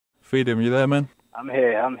Freedom, you there, man? I'm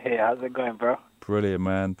here. How's it going, bro? Brilliant,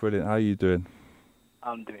 man. Brilliant. How you doing?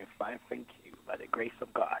 I'm doing fine, thank you, by the grace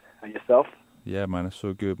of God. And yourself? Yeah, man, it's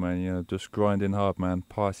so good, man. You know, just grinding hard, man.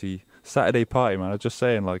 Saturday party, man. I was just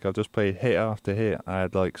saying, like, I've just played hit after hit. I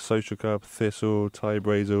had, like, Social Club, Thistle, Ty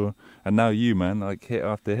Brazel, and now you, man, like, hit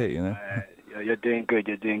after hit, you know? You're doing good,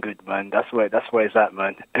 man. That's where it's at,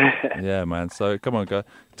 man. Yeah, man. So, come on, guy.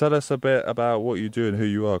 Tell us a bit about what you do and who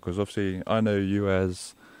you are, because obviously I know you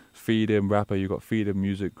as Freedom rapper. You've got Freedom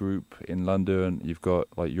Music Group in London. You've got,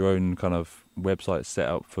 like, your own kind of website set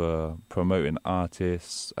up for promoting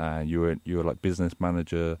artists, and you're like business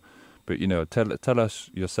manager. But, you know, tell us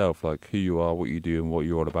yourself, like, who you are, what you do, and what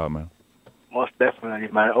you're all about, man. Most definitely,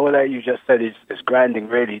 man. All that you just said is grinding,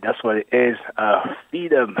 really. That's what it is.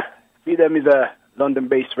 Freedom is a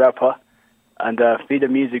London-based rapper, and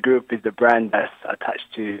Freedom Music Group is the brand that's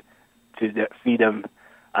attached to the Freedom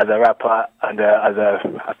as a rapper and as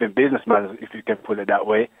I think, businessman, if you can put it that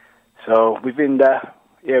way. So within that,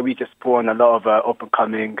 we just put on a lot of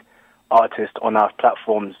up-and-coming artists on our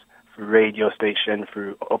platforms through radio station,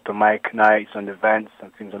 through open mic nights and events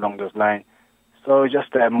and things along those lines. So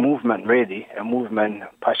just a movement, really, a movement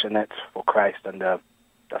passionate for Christ, and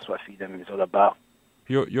that's what Freedom is all about.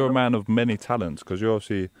 You're a man of many talents, because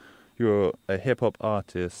you're a hip-hop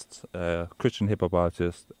artist, Christian hip-hop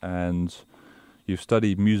artist, and you've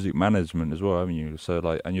studied music management as well, haven't you? So,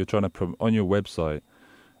 like, and you're trying to on your website,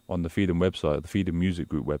 on the Freedom website, the Freedom Music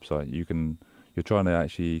Group website, you're trying to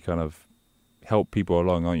actually kind of help people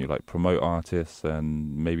along, aren't you? Like, promote artists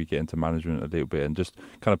and maybe get into management a little bit, and just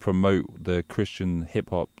kind of promote the Christian hip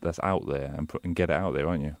hop that's out there and get it out there,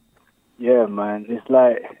 aren't you? Yeah, man.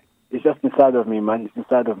 It's just inside of me, man. It's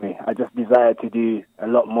inside of me. I just desire to do a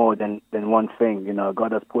lot more than one thing. You know,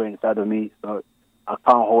 God has put it inside of me, so I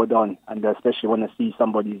can't hold on. And especially when I see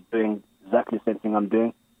somebody doing exactly the same thing I'm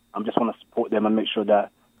doing, I just want to support them and make sure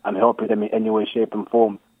that I'm helping them in any way, shape, and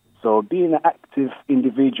form. So being an active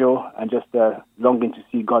individual and just longing to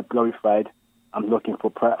see God glorified, I'm looking for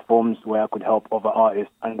platforms where I could help other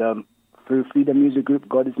artists. And through Freedom Music Group,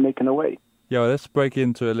 God is making a way. Yeah, well, let's break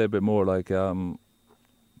into it a little bit more. Like,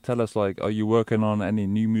 tell us, like, are you working on any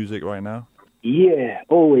new music right now? Yeah,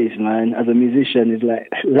 always, man. As a musician, it's like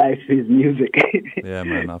life is music. Yeah,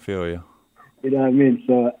 man, I feel you. You know what I mean?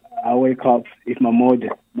 So I wake up, if my mood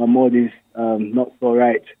is not so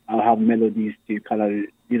right, I'll have melodies to kind of,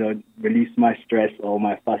 you know, release my stress or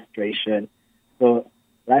my frustration. So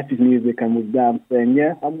life is music, and with that I'm saying,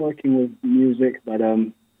 yeah, I'm working with music, but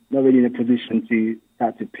not really in a position to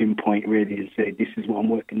start to pinpoint really and say, this is what I'm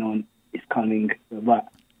working on, it's coming. But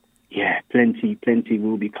yeah, plenty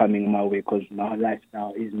will be coming my way, because my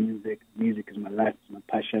lifestyle is music. Music is my life, it's my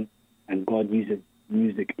passion, and God uses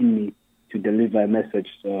music in me to deliver a message.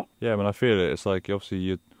 So yeah, man, I feel it. It's like,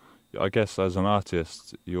 obviously, I guess as an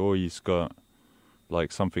artist, you always got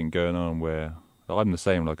like something going on where I'm the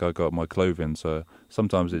same. Like, I got my clothing, so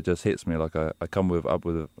sometimes it just hits me. Like, I come up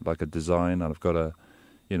with like a design, and I've got to,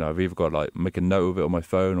 you know, I've either got like make a note of it on my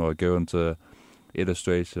phone, or I go into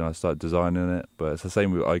illustration, I start designing it. But it's the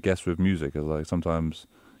same with, I guess, with music. It's like sometimes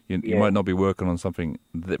you might not be working on something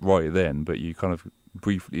right then, but you kind of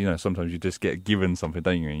briefly, you know, sometimes you just get given something,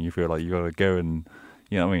 don't you? And you feel like you got to go and,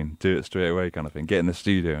 you know what I mean, do it straight away, kind of thing. Get in the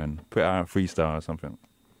studio and put out a freestyle or something.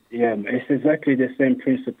 Yeah, it's exactly the same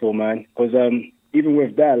principle, man. Because even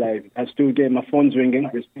with that, like, I still get my phone's ringing.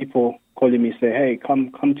 There's people calling me, say, hey,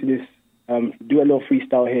 come to this, do a little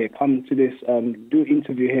freestyle here. Come to this, do an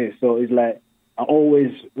interview here. So it's like, I'm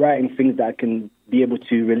always writing things that I can be able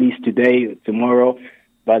to release today or tomorrow.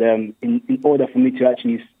 But in order for me to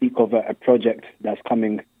actually speak of a project that's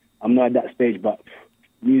coming, I'm not at that stage, but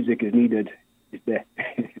music is needed. It's there.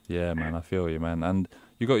 Yeah, man, I feel you, man. And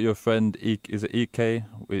you got your friend, is it EK,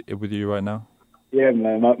 with you right now? Yeah,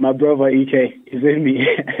 man, my brother EK is with me.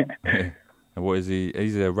 And what is he?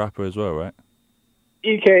 He's a rapper as well, right?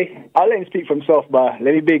 EK, I'll let him speak for himself, but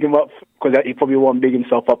let me big him up, because he probably won't big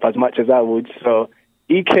himself up as much as I would. So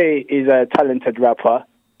EK is a talented rapper.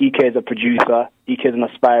 EK is a producer. EK is an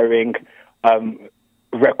aspiring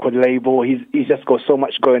record label. He's just got so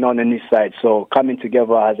much going on this side. So coming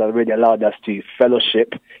together has already allowed us to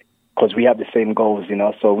fellowship, because we have the same goals, you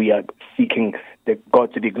know. So we are seeking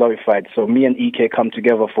God to be glorified. So me and EK come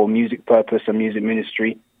together for music purpose and music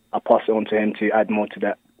ministry. I'll pass it on to him to add more to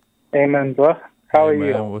that. Amen, bro. How are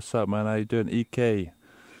you? What's up, man? How you doing, EK?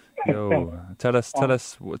 Yo, tell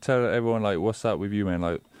everyone, like, what's up with you, man?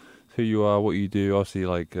 Like, who you are, what you do. Obviously,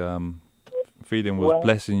 like, Freedom was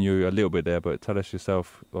blessing you a little bit there, but tell us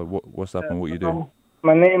yourself, like, what's up and what you do.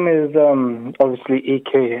 My name is obviously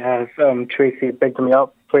EK, as Tracy begged me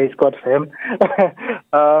up. praise God for him.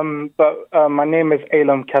 But my name is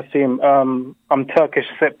Alam Kasim. I'm Turkish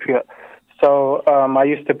Cypriot. So I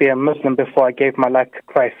used to be a Muslim before I gave my life to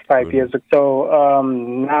Christ 5 years ago. So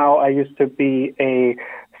now I used to be a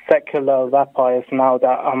secular rap artist. Now that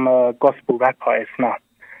I'm a gospel rap artist now.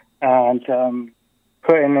 And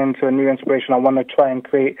putting into a new inspiration, I want to try and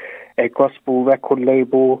create a gospel record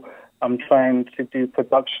label. I'm trying to do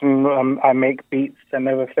production. I make beats and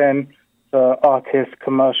everything for artists,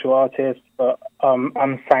 commercial artists, for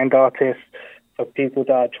unsigned artists, for people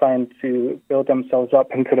that are trying to build themselves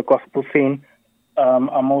up into the gospel scene.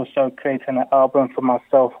 I'm also creating an album for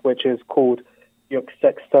myself, which is called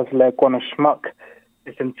Yükseksizle Konuşmak.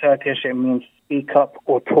 It's in Turkish. It means speak up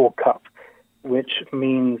or talk up, which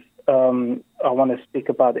means I want to speak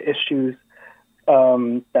about the issues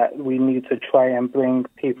that we need to try and bring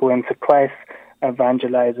people into Christ,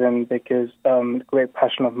 evangelizing, because the great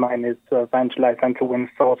passion of mine is to evangelize and to win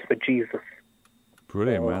souls for Jesus.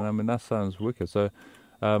 Brilliant, man. I mean, that sounds wicked. So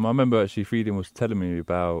I remember actually Freedom was telling me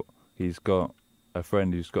about he's got a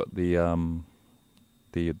friend who's got we're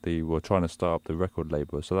trying to start up the record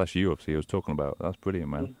label. So that's you, obviously, he was talking about. That's brilliant,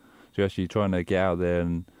 man. So you're actually trying to get out there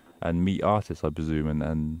and meet artists, I presume,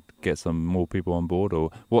 and get some more people on board?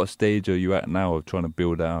 Or what stage are you at now of trying to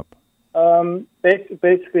build that up?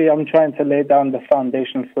 Basically, I'm trying to lay down the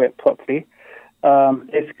foundation for it properly.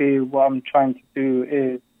 Basically, what I'm trying to do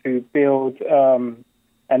is to build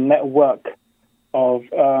a network of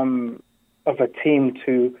a team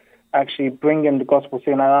to actually bring in the gospel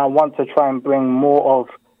scene. And I want to try and bring more of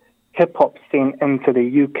hip-hop scene into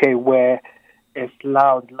the UK, where it's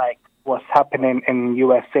loud, like what's happening in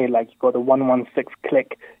USA. Like you got the 116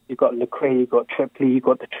 Click, you got Lecrae, you got Triple, you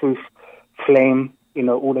got The Truth, Flame,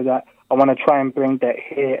 all of that. I want to try and bring that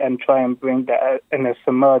here and try and bring that in a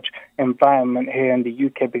submerged environment here in the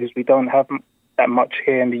UK, because we don't have that much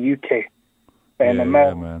here in the UK. But in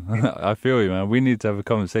America, man. I feel you, man. We need to have a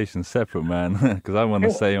conversation separate, man, because I'm on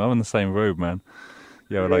the same road, man.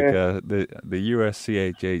 Like the US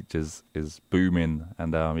CHH is booming,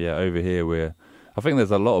 and over here I think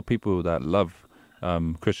there's a lot of people that love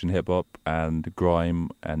Christian hip hop and grime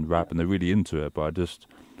and rap, and they're really into it. But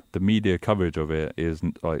the media coverage of it is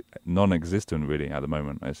like non-existent, really, at the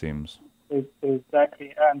moment. It seems.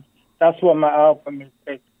 Exactly, and that's what my album is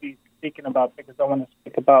basically speaking about, because I want to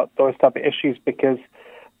speak about those type of issues, because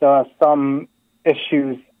there are some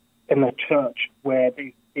issues in the church where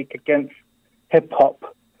they speak against hip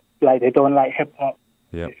hop, like they don't like hip hop.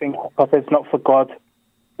 Yep. They think hip hop is not for God.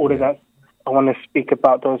 All of that. I want to speak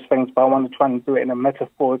about those things, but I want to try and do it in a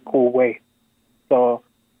metaphorical way. So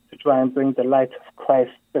to try and bring the light of Christ,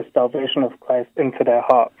 the salvation of Christ, into their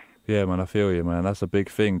hearts. Yeah, man, I feel you, man. That's a big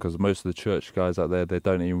thing, because most of the church guys out there, they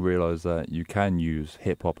don't even realize that you can use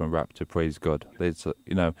hip hop and rap to praise God. It's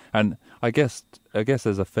and I guess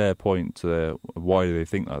there's a fair point to why they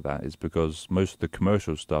think like that, is because most of the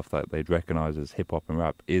commercial stuff that they'd recognize as hip hop and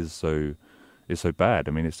rap is so bad.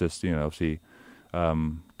 I mean, it's just obviously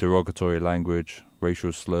derogatory language,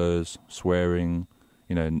 racial slurs, swearing,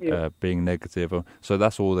 being negative. So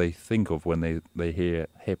that's all they think of when they hear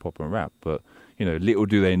hip hop and rap. But little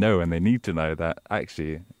do they know, and they need to know, that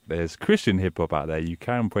actually there's Christian hip hop out there. You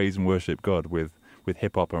can praise and worship God with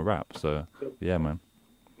hip hop and rap. So yeah, man.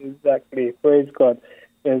 Exactly. Praise God.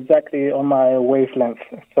 Exactly on my wavelength.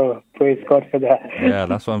 So praise God for that. Yeah,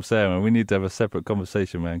 that's what I'm saying, man. We need to have a separate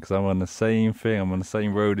conversation, man, because I'm on the same thing. I'm on the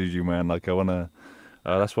same road as you, man. Like I want to.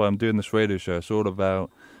 That's why I'm doing this radio show. It's all about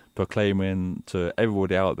proclaiming to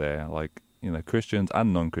everybody out there, like Christians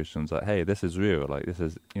and non-Christians, like, hey, this is real. Like this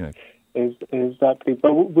is Exactly.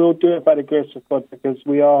 But we'll do it by the grace of God, because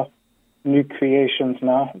we are new creations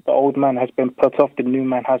now. The old man has been put off, the new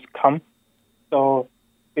man has come. So,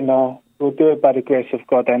 we'll do it by the grace of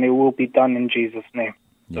God, and it will be done in Jesus' name.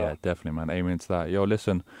 Yeah, definitely, man. Amen to that.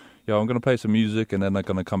 Listen, I'm going to play some music, and then I'm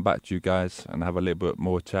going to come back to you guys and have a little bit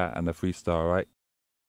more chat and a freestyle, all right?